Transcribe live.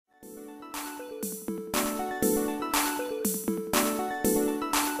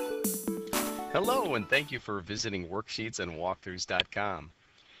Hello, and thank you for visiting worksheetsandwalkthroughs.com.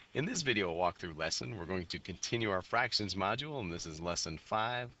 In this video walkthrough lesson, we're going to continue our fractions module, and this is lesson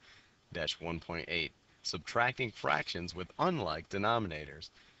 5-1.8, subtracting fractions with unlike denominators.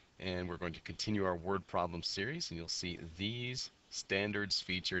 And we're going to continue our word problem series, and you'll see these standards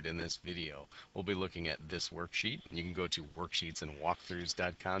featured in this video. We'll be looking at this worksheet. You can go to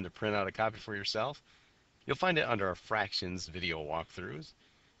worksheetsandwalkthroughs.com to print out a copy for yourself. You'll find it under our fractions video walkthroughs,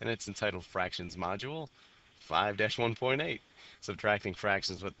 and it's entitled Fractions Module 5-1.8, Subtracting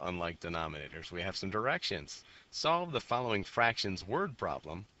Fractions with Unlike Denominators. We have some directions. Solve the following fractions word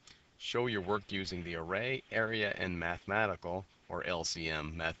problem. Show your work using the array, area, and mathematical, or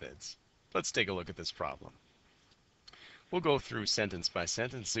LCM methods. Let's take a look at this problem. We'll go through sentence by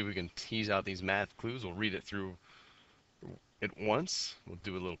sentence, see if we can tease out these math clues. We'll read it through at once. We'll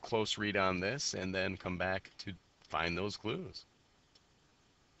do a little close read on this, and then come back to find those clues.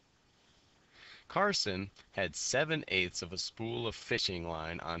 Carson had 7/8 of a spool of fishing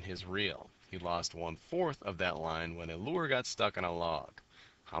line on his reel. He lost 1/4 of that line when a lure got stuck on a log.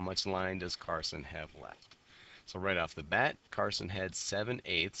 How much line does Carson have left? So right off the bat, Carson had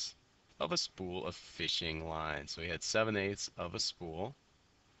 7/8 of a spool of fishing line. So he had 7/8 of a spool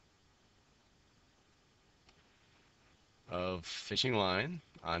of fishing line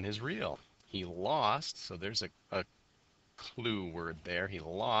on his reel. He lost, so there's a clue word there. He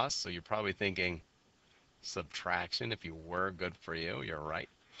lost, so you're probably thinking subtraction. If you were, good for you. You're right.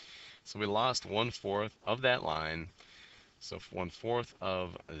 So we lost 1/4 of that line. So 1/4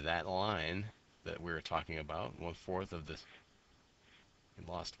 of that line that we were talking about, 1/4 of this, he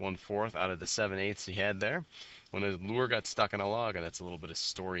lost 1/4 out of the 7/8 he had there when his lure got stuck on a log, and that's a little bit of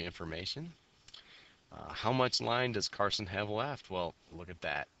story information. How much line does Carson have left? Well, look at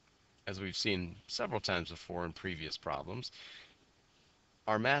that. As we've seen several times before in previous problems,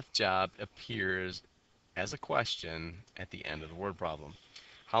 our math job appears as a question at the end of the word problem.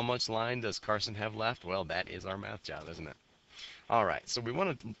 How much line does Carson have left? Well, that is our math job, isn't it? All right, so we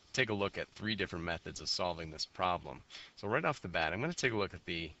want to take a look at 3 different methods of solving this problem. So right off the bat, I'm going to take a look at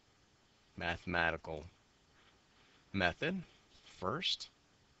the mathematical method first.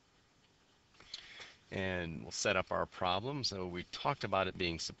 And we'll set up our problem. So we talked about it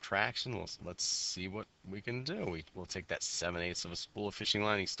being subtraction. Let's see what we can do. We'll take that 7/8 of a spool of fishing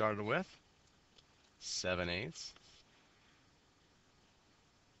line he started with. 7/8.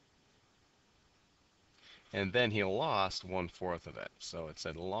 And then he lost 1/4 of it. So it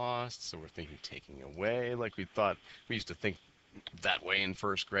said lost, so we're thinking taking away, like we thought. We used to think that way in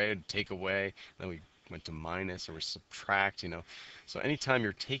first grade, take away. Then we went to minus, or we subtract, So anytime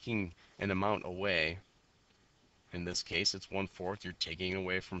you're taking an amount away, in this case it's 1/4, you're taking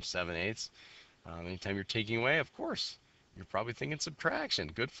away from 7/8. Anytime you're taking away, of course, you're probably thinking subtraction.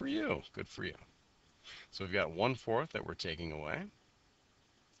 Good for you. Good for you. So we've got 1/4 that we're taking away.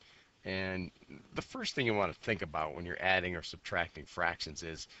 And the first thing you want to think about when you're adding or subtracting fractions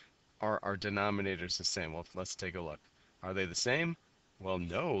is, are our denominators the same? Well, let's take a look. Are they the same? Well,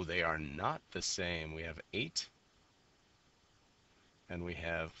 no, they are not the same. We have 8 and we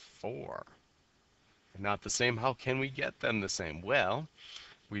have 4. They're not the same. How can we get them the same? Well,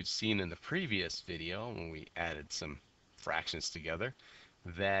 we've seen in the previous video when we added some fractions together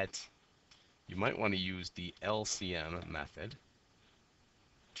that you might want to use the LCM method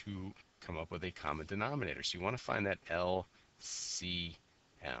to come up with a common denominator. So you want to find that LCM.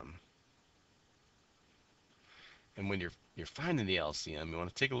 And when you're finding the LCM, you want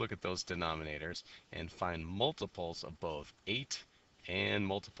to take a look at those denominators and find multiples of both 8 and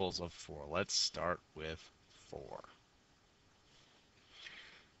multiples of 4. Let's start with 4.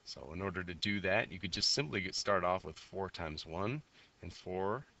 So in order to do that, you could just simply start off with 4 times 1, and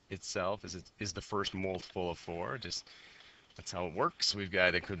 4 itself is the first multiple of 4. That's how it works. We've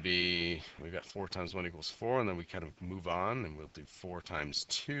got 4 times 1 equals 4, and then we kind of move on, and we'll do 4 times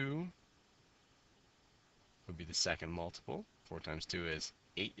 2 would be the second multiple. 4 times 2 is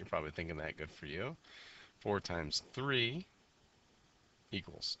 8. You're probably thinking that, good for you. 4 times 3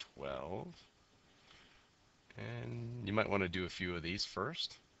 equals 12. And you might want to do a few of these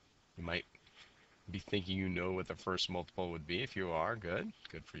first. You might be thinking you know what the first multiple would be. If you are, good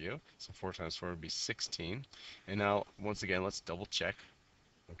for you. So 4 times 4 would be 16. And now, once again, let's double check.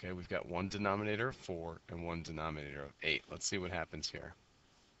 Okay, we've got one denominator of 4 and one denominator of 8. Let's see what happens here.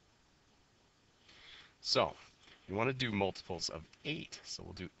 So you want to do multiples of 8. So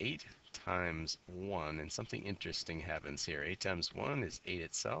we'll do 8 times 1, and something interesting happens here. 8 times 1 is 8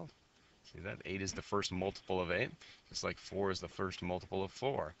 itself. See that? 8 is the first multiple of 8, just like 4 is the first multiple of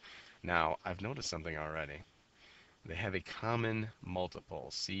 4. Now, I've noticed something already. They have a common multiple,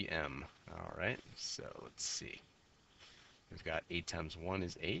 CM. All right, so let's see. We've got 8 times 1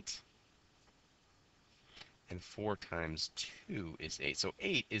 is 8, and 4 times 2 is 8. So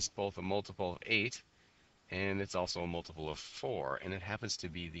 8 is both a multiple of 8, and it's also a multiple of 4, and it happens to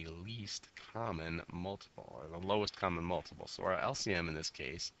be the least common multiple, or the lowest common multiple. So our LCM in this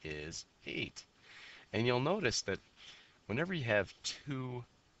case is 8. And you'll notice that whenever you have two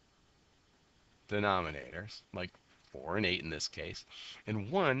denominators, like 4 and 8 in this case, and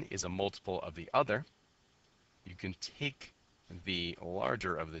one is a multiple of the other, you can take the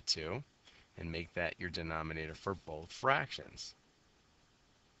larger of the two and make that your denominator for both fractions.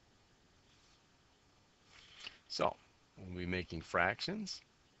 So we'll be making fractions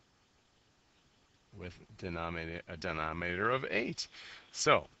with a denominator of 8.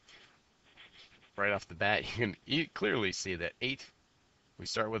 So right off the bat, you can clearly see that 8, we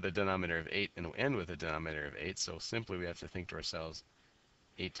start with a denominator of 8 and we end with a denominator of 8. So simply we have to think to ourselves,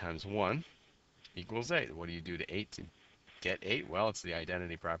 8 times 1 equals 8. What do you do to 8 to get 8? Well, it's the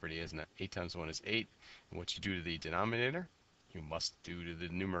identity property, isn't it? 8 times 1 is 8. And what you do to the denominator, you must do to the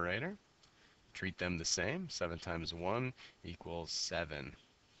numerator. Treat them the same. 7 times 1 equals 7.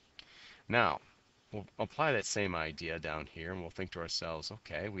 Now, we'll apply that same idea down here, and we'll think to ourselves,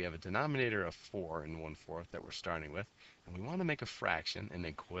 okay, we have a denominator of 4 and 1/4 that we're starting with, and we want to make a fraction, an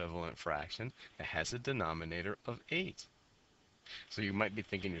equivalent fraction, that has a denominator of 8. So you might be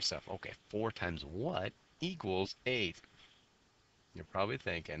thinking to yourself, okay, 4 times what equals 8? You're probably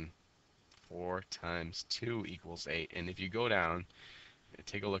thinking 4 times 2 equals 8. And if you go down and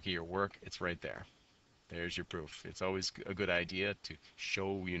take a look at your work, it's right there. There's your proof. It's always a good idea to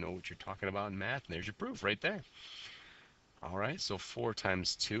show you know what you're talking about in math. And there's your proof right there. All right, so 4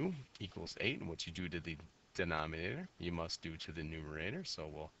 times 2 equals 8. And what you do to the denominator, you must do to the numerator. So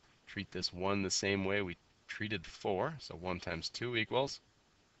we'll treat this 1 the same way we treated 4. So 1 times 2 equals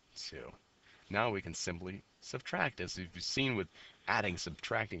 2. Now we can simply subtract. As you've seen with adding,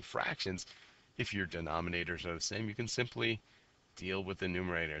 subtracting fractions, if your denominators are the same, you can simply deal with the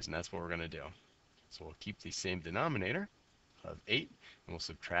numerators, and that's what we're going to do. So we'll keep the same denominator of 8, and we'll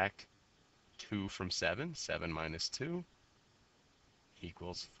subtract 2 from 7. 7 minus 2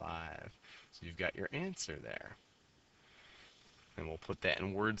 equals 5. So you've got your answer there. And we'll put that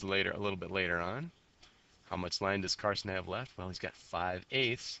in words later, a little bit later on. How much line does Carson have left? Well, he's got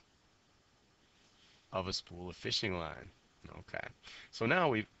 5/8 of a spool of fishing line. Okay, so now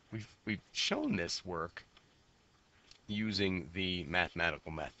we've shown this work using the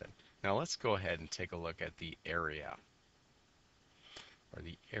mathematical method. Now let's go ahead and take a look at the area, or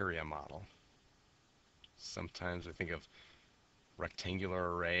the area model. Sometimes we think of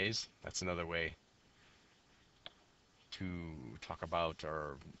rectangular arrays. That's another way to talk about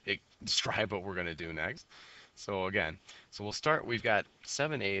or describe what we're going to do next. So again, so we'll start, we've got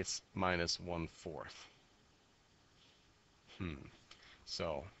 7/8 minus 1/4.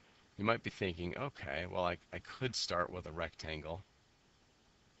 So you might be thinking, okay, well, I could start with a rectangle.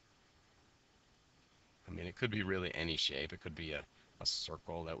 I mean, it could be really any shape. It could be a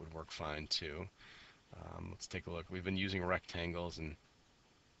circle. That would work fine too. Let's take a look. We've been using rectangles and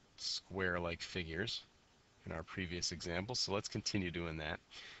square-like figures in our previous example, so let's continue doing that.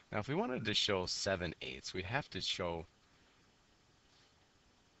 Now, if we wanted to show 7/8, we'd have to show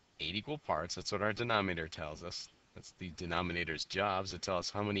 8 equal parts. That's what our denominator tells us. That's the denominator's jobs to tell us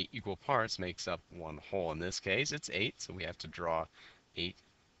how many equal parts makes up one whole. In this case, it's 8, so we have to draw 8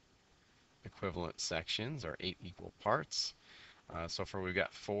 equivalent sections, or 8 equal parts. So far we've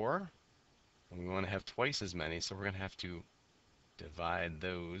got 4, and we want to have twice as many, so we're going to have to divide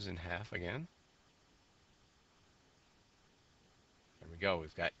those in half again. There we go,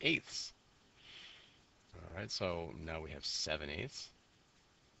 we've got eighths. Alright, so now we have 7/8,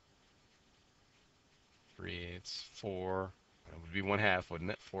 3/8, 4, that would be 1/2,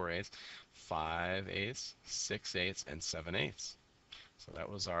 wouldn't it? 4/8, 5/8, 6/8, and 7/8. So that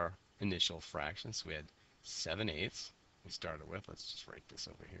was our initial fraction. So we had 7/8 we started with. Let's just write this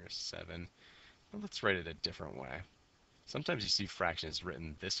over here, 7. Well, let's write it a different way. Sometimes you see fractions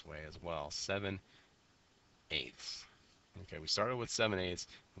written this way as well, 7/8. Okay, we started with 7/8,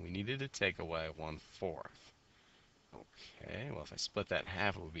 and we needed to take away 1/4. Okay, well, if I split that in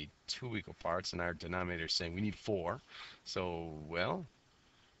half, it would be 2 equal parts, and our denominator is saying we need 4. So, well,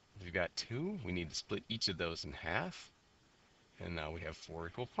 if we've got 2, we need to split each of those in half, and now we have 4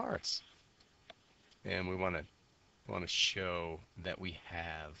 equal parts. And we want to show that we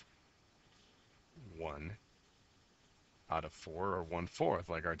have 1 out of 4, or 1/4,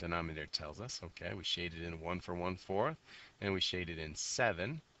 like our denominator tells us. Okay, we shaded in 1 for 1/4, and we shaded in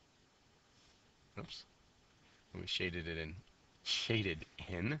 7 Oops. We shaded in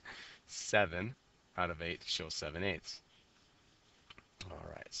 7 out of 8 to show 7/8. All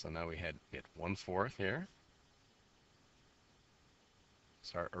right, so now we get 1/4 here.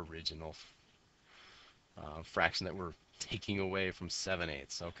 It's our original fraction that we're taking away from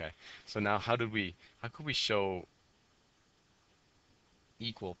 7/8. Okay, so now how could we show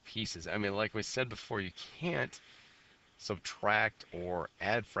equal pieces? I mean, like we said before, you can't subtract or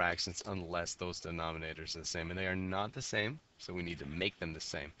add fractions unless those denominators are the same, and they are not the same, so we need to make them the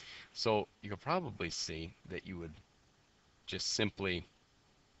same. So you could probably see that you would just simply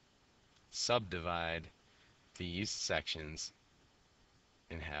subdivide these sections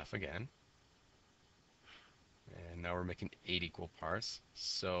in half again. And now we're making 8 equal parts.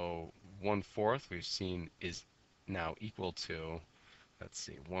 So 1/4 we've seen is now equal to, let's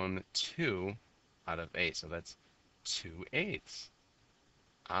see, 2 out of 8. So that's 2/8.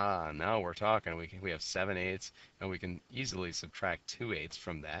 Ah, now we're talking. We have 7/8, and we can easily subtract 2/8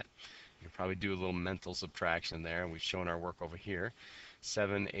 from that. You can probably do a little mental subtraction there, and we've shown our work over here.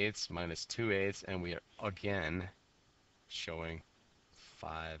 7/8 minus 2/8, and we are again showing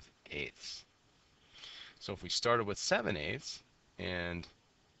 5/8. So if we started with 7/8, and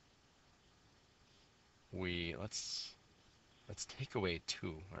let's take away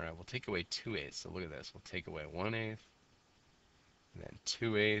 2. All right, we'll take away 2/8. So look at this. We'll take away 1/8, and then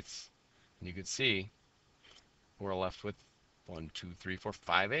 2/8, and you can see we're left with 1, 2, 3, 4,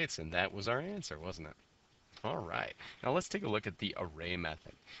 5/8, and that was our answer, wasn't it? All right. Now let's take a look at the array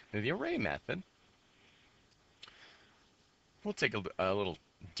method. Now the array method, we'll take a little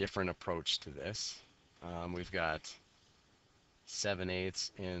different approach to this. We've got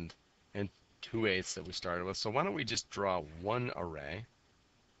 7/8 and 2/8 that we started with. So why don't we just draw one array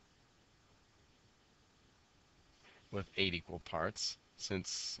with 8 equal parts,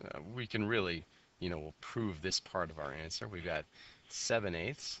 since we can really, we'll prove this part of our answer. We've got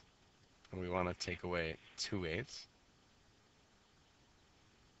 7/8, and we want to take away 2/8.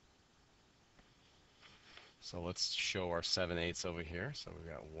 So let's show our 7/8 over here. So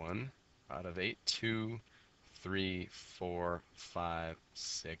we've got 1 out of 8, 2, 3, 4, 5,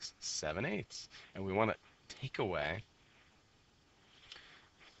 6, 7/8. And we want to take away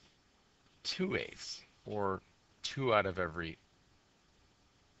 2/8, or 2 out of every,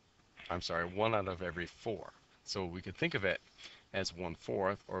 I'm sorry, 1 out of every 4. So we could think of it as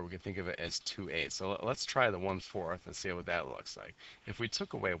 1/4, or we could think of it as 2/8. So let's try the 1/4 and see what that looks like. If we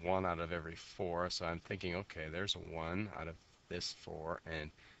took away 1 out of every 4, so I'm thinking, okay, there's 1 out of this 4,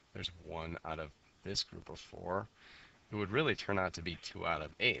 and there's 1 out of this group of 4, it would really turn out to be 2 out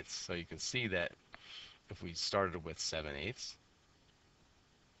of 8. So you can see that if we started with 7/8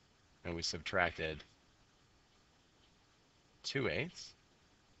 and we subtracted 2/8,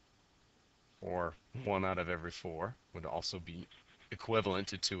 or 1 out of every 4 would also be equivalent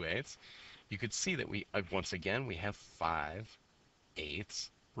to 2/8, you could see that once again, we have 5/8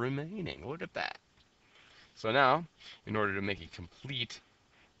 remaining. Look at that. So now, in order to make a complete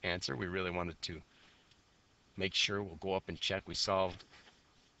answer, we really wanted to make sure, we'll go up and check we solved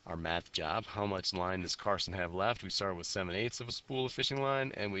our math job. How much line does Carson have left? We started with 7/8 of a spool of fishing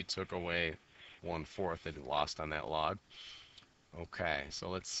line, and we took away 1/4 that he lost on that log. Okay, so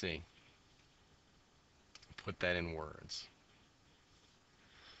let's see. Put that in words.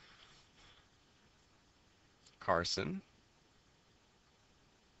 Carson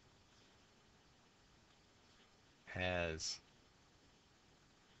has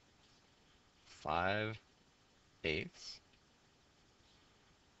 5/8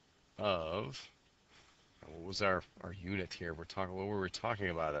 of, what was our unit here? What were we talking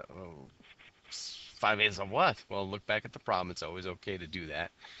about? 5/8 of what? Well, look back at the problem. It's always okay to do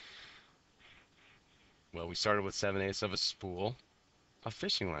that. Well, we started with 7/8 of a spool of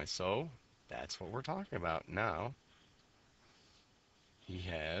fishing line, so that's what we're talking about now. He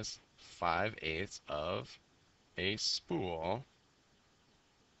has 5/8 of a spool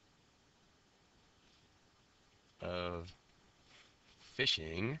of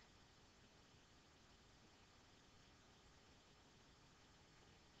fishing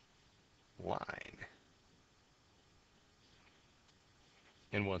line.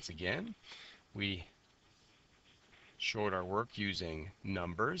 And once again, we showed our work using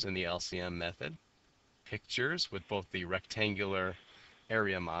numbers in the LCM method, pictures with both the rectangular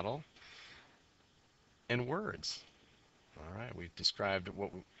area model, and words. All right, we've described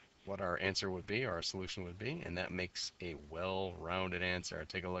what our answer would be, or our solution would be, and that makes a well-rounded answer.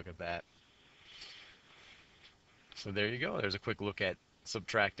 Take a look at that. So there you go. There's a quick look at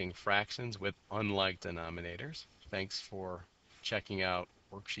subtracting fractions with unlike denominators. Thanks for checking out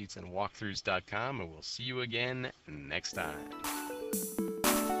worksheetsandwalkthroughs.com, and we'll see you again next time.